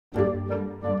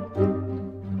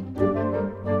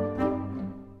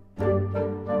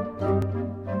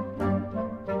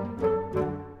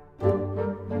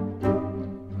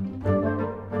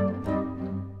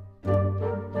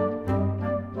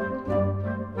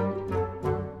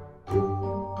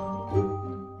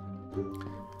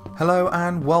Hello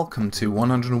and welcome to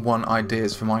 101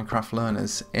 Ideas for Minecraft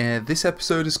Learners. This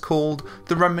episode is called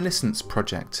the Reminiscence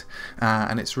project,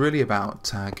 and it's really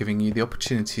about giving you the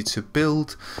opportunity to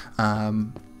build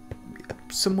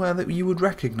somewhere that you would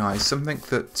recognise, something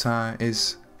that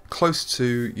is close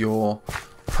to your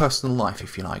personal life,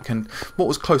 if you like. And what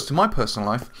was close to my personal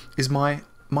life is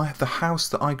the house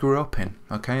that I grew up in,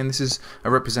 okay, and this is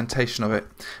a representation of it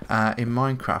in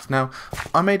Minecraft. Now,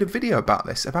 I made a video about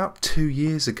this about 2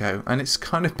 years ago, and it's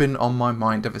kind of been on my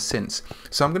mind ever since.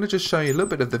 So I'm going to just show you a little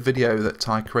bit of the video that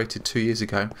I created 2 years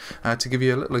ago to give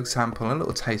you a little example, a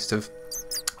little taste of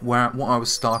what I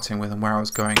was starting with and where I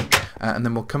was going, and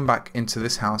then we'll come back into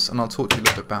this house and I'll talk to you a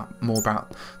little bit more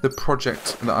about the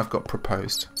project that I've got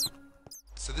proposed.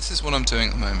 So this is what I'm doing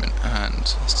at the moment,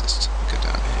 and let's just go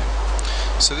down here.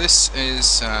 So this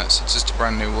is just a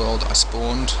brand new world. I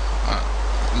spawned,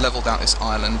 leveled out this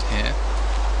island here,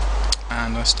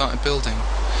 and I started building.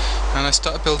 And I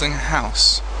started building a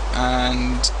house,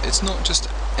 and it's not just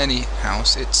any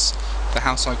house, it's the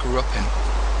house I grew up in.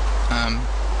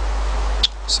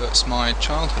 So it's my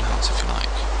childhood house, if you like.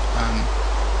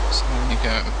 So there you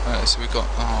go. So we've got,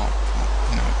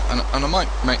 and I might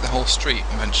make the whole street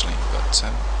eventually, but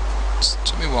it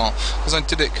took me a while because I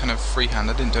did it kind of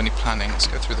freehand. I didn't do any planning. Let's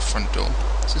go through the front door.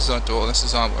 This is our door. This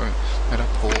is where we made our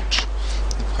porch.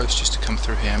 The post used to come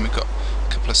through here, and we've got a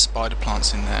couple of spider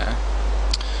plants in there.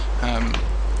 And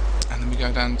then we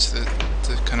go down to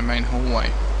the kind of main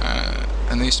hallway.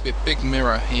 And there used to be a big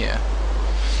mirror here.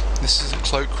 This is a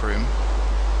cloakroom.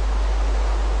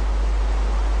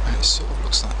 And it sort of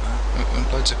looks like that.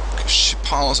 And loads of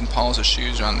piles and piles of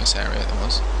shoes around this area there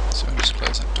was. So we'll just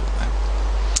close that door there.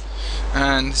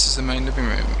 And this is the main living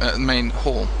room, the main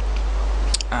hall.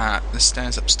 The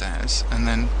stairs upstairs, and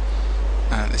then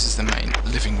this is the main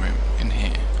living room in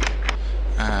here.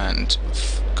 And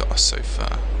we've got a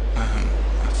sofa.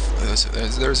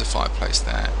 There is a fireplace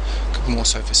there. A couple more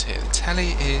sofas here. The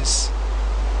telly is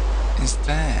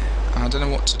there. I don't know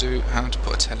what to do, how to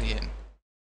put a telly in.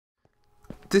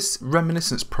 This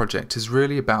Reminiscence project is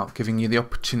really about giving you the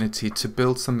opportunity to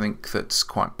build something that's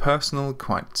quite personal,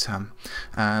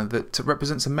 that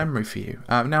represents a memory for you.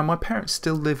 Now, my parents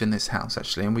still live in this house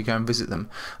actually, and we go and visit them,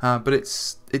 but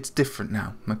it's different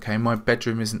now. Okay, my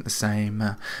bedroom isn't the same.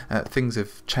 Things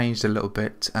have changed a little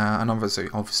bit, and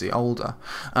obviously older.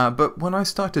 But when I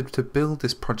started to build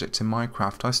this project in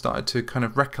Minecraft, I started to kind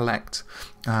of recollect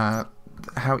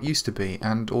how it used to be,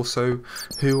 and also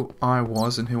who I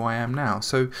was and who I am now.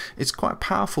 So it's quite a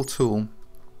powerful tool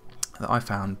that I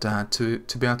found to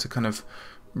be able to kind of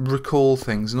recall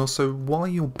things, and also while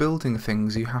you're building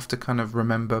things you have to kind of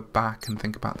remember back and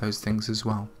think about those things as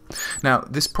well. Now,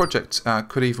 this project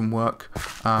could even work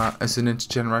as an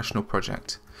intergenerational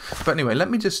project. But anyway,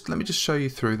 let me just show you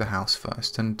through the house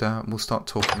first, and we'll start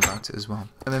talking about it as well.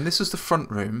 And then this was the front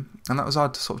room, and that was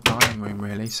our sort of dining room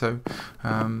really. So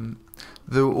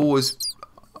there were always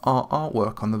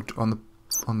artwork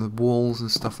on the walls and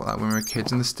stuff like that when we were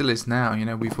kids, and there still is now. You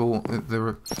know,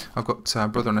 I've got a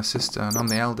brother and a sister, and I'm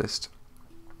the eldest.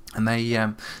 And they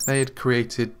had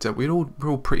created, we're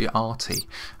all pretty arty,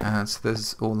 so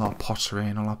there's all our pottery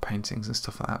and all our paintings and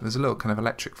stuff like that. There's a little kind of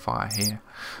electric fire here,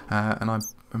 and I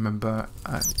remember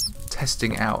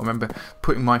testing it out. I remember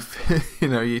putting my,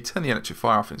 you turn the electric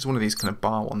fire off, and it's one of these kind of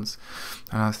bar ones,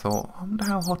 and I thought, I wonder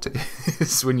how hot it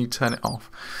is when you turn it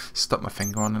off. Stuck my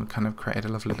finger on and kind of created a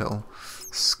lovely little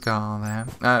scar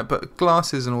there. But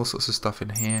glasses and all sorts of stuff in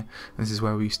here. And this is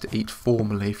where we used to eat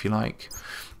formally, if you like.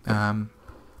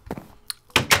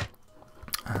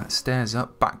 Stairs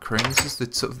up, back room. This is the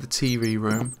sort of the TV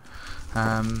room.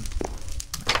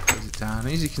 Close it down.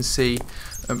 As you can see,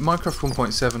 Minecraft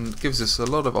 1.7 gives us a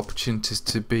lot of opportunities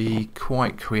to be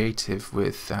quite creative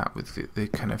with the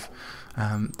kind of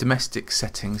domestic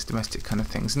settings, domestic kind of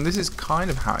things. And this is kind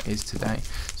of how it is today.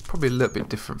 It's probably a little bit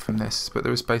different from this, but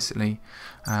there is basically,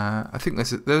 I think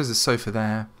there's a sofa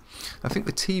there. I think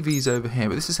the TV's over here,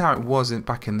 but this is how it was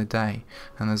back in the day.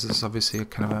 And there's obviously a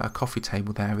kind of a coffee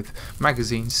table there with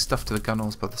magazines stuffed to the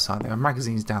gunnels by the side. There are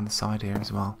magazines down the side here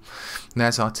as well. And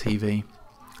there's our TV.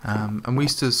 And we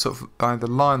used to sort of either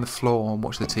lie on the floor and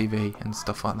watch the TV and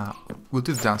stuff like that. We'll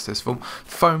do the downstairs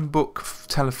phone book,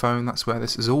 telephone. That's where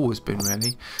this has always been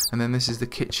really. And then this is the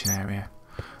kitchen area.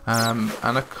 And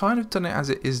I've kind of done it as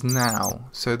it is now.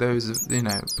 So there's,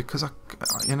 because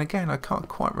again I can't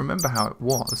quite remember how it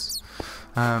was.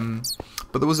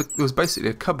 But there was basically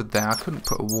a cupboard there. I couldn't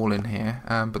put a wall in here,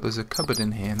 but there's a cupboard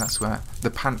in here, and that's where the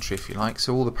pantry, if you like.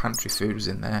 So all the pantry food was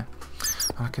in there.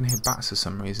 And I can hear bats for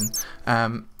some reason.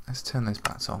 Let's turn those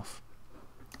bats off.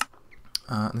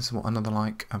 This is what another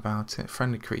like about it.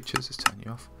 Friendly creatures, just turn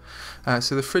you off.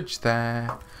 So the fridge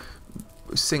there,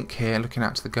 sink here, looking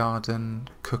out to the garden,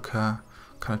 cooker,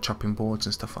 kind of chopping boards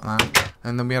and stuff like that.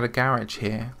 And then we had a garage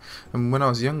here. And when I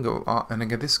was younger, and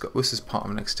again this is part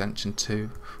of an extension too.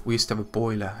 We used to have a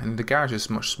boiler, and the garage was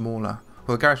much smaller.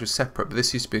 Well, the garage was separate, but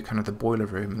this used to be kind of the boiler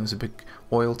room. And there's a big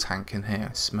oil tank in here,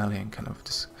 smelly and kind of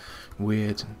just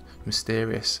weird and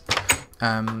mysterious.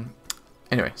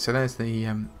 Anyway, so there's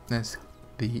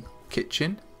the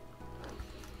kitchen.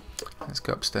 Let's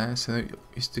go upstairs. So we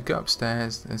used to go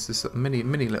upstairs. There's this mini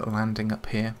little landing up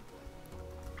here,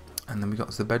 and then we got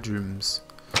to the bedrooms.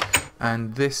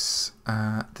 And this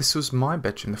was my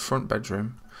bedroom, the front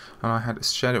bedroom, and I had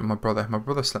shared it with my brother. My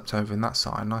brother slept over in that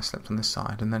side, and I slept on this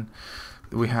side. And then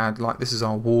we had, like, this is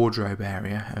our wardrobe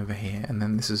area over here, and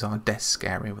then this is our desk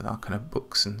area with our kind of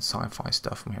books and sci-fi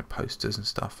stuff, and we had posters and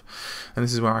stuff. And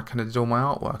this is where I kind of did all my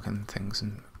artwork and things,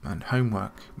 and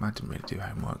homework. I didn't really do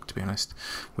homework, to be honest.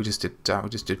 We just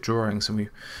did drawings, and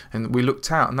we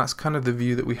looked out, and that's kind of the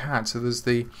view that we had. So there's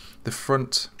the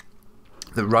front,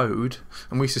 the road,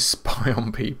 and we used to spy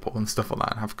on people and stuff like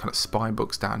that, and have kind of spy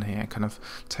books down here, kind of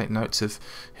take notes of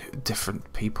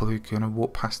different people who kind of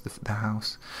walk past the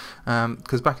house.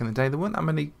 Because back in the day, there weren't that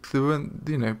many. People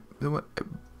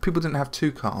didn't have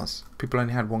 2 cars. People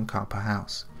only had 1 car per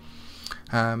house.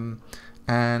 Yeah,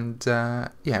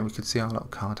 we could see our little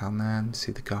car down there and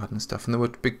see the garden and stuff. And there were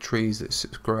big trees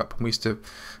that grew up, and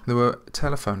there were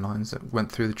telephone lines that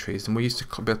went through the trees, and we used to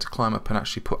be able to climb up and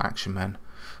actually put action men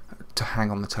to hang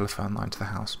on the telephone line to the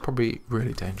house. Probably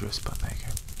really dangerous, but there you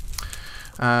go.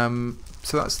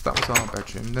 So that was our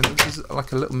bedroom. Then this is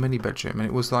like a little mini bedroom, and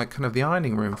it was like kind of the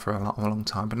ironing room for a long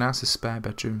time, but now it's a spare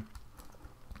bedroom,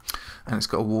 and it's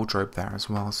got a wardrobe there as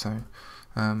well. So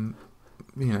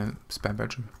spare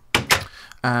bedroom.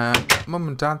 Mum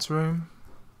and Dad's room.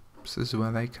 So this is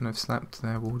where they kind of slept,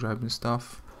 their wardrobe and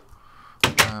stuff.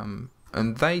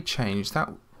 And they changed that.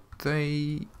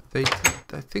 I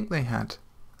think they had.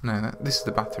 No, this is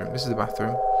the bathroom. This is the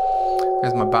bathroom.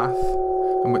 There's my bath,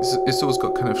 and it's always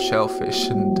got kind of shellfish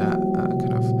and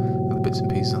kind of other bits and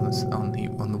pieces on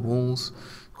the walls.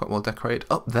 Quite well decorated.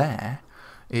 Up there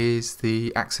is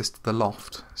the access to the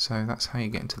loft. So that's how you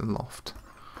get into the loft.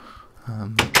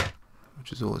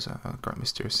 Which is always a great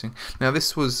mysterious thing. Now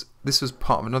this was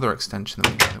part of another extension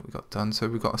that we got done. So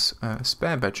we've got a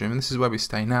spare bedroom, and this is where we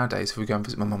stay nowadays. If we go and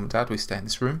visit my mum and dad, we stay in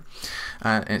this room,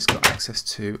 and it's got access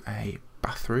to a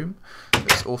bathroom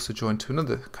that's also joined to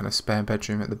another kind of spare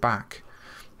bedroom at the back.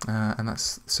 And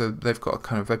that's, so they've got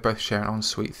they both share an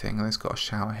ensuite thing, and there's got a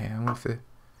shower here. I wonder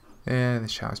if the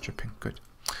shower's dripping. Good.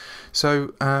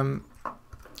 So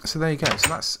so there you go. So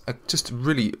that's just a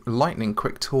really lightning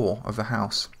quick tour of the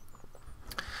house.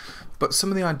 But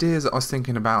some of the ideas that I was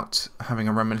thinking about having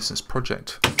a reminiscence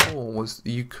project for was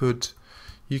you could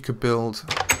build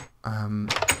a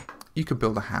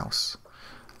house,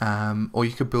 or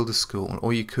you could build a school,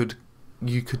 or you could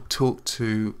talk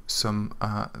to some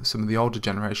of the older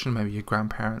generation, maybe your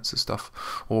grandparents and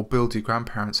stuff, or build your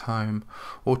grandparents' home,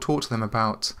 or talk to them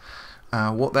about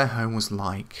what their home was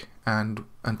like, and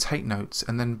take notes,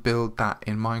 and then build that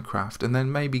in Minecraft, and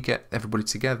then maybe get everybody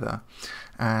together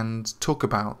and talk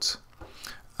about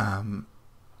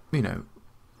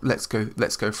let's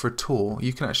go for a tour.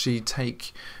 You can actually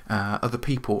take other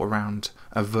people around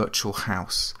a virtual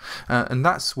house, and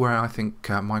that's where I think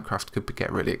Minecraft could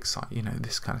get really exciting.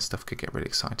 This kind of stuff could get really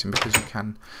exciting, because you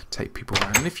can take people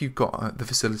around, and if you've got the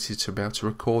facility to be able to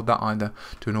record that, either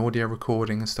do an audio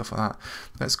recording and stuff like that,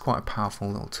 that's quite a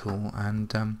powerful little tool,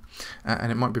 and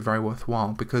it might be very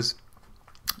worthwhile, because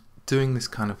doing this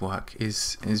kind of work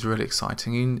is really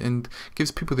exciting, and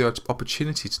gives people the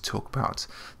opportunity to talk about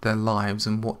their lives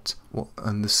and what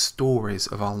and the stories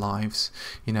of our lives,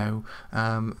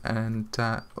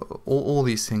 all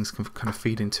these things can kind of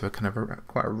feed into a kind of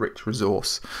quite a rich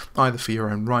resource, either for your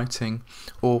own writing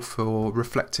or for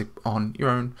reflecting on your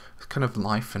own kind of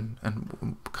life and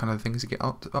kind of things you get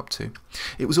up to.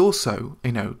 It was also,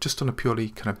 just on a purely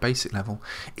kind of basic level,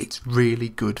 it's really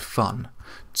good fun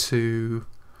to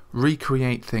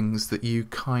recreate things that you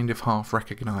kind of half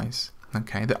recognise,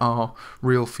 okay, that are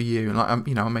real for you. And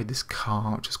I made this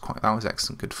car, which is that was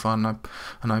excellent, good fun.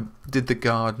 I did the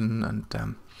garden,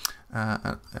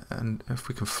 and if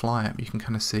we can fly it, you can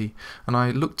kind of see. And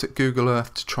I looked at Google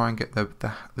Earth to try and get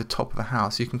the top of the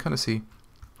house. You can kind of see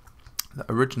the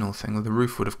original thing, where the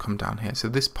roof would have come down here. So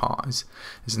this part is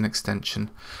an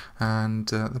extension, and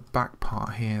the back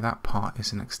part here, that part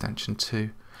is an extension too.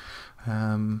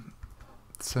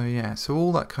 So yeah, so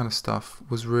all that kind of stuff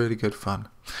was really good fun.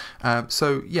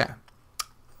 So yeah,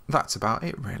 that's about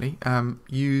it really.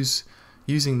 Use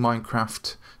using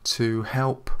Minecraft to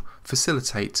help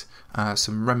facilitate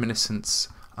some reminiscence,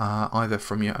 either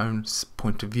from your own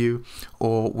point of view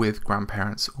or with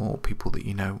grandparents or people that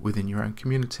you know within your own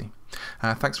community.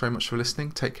 Thanks very much for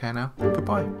listening. Take care now.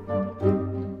 Goodbye.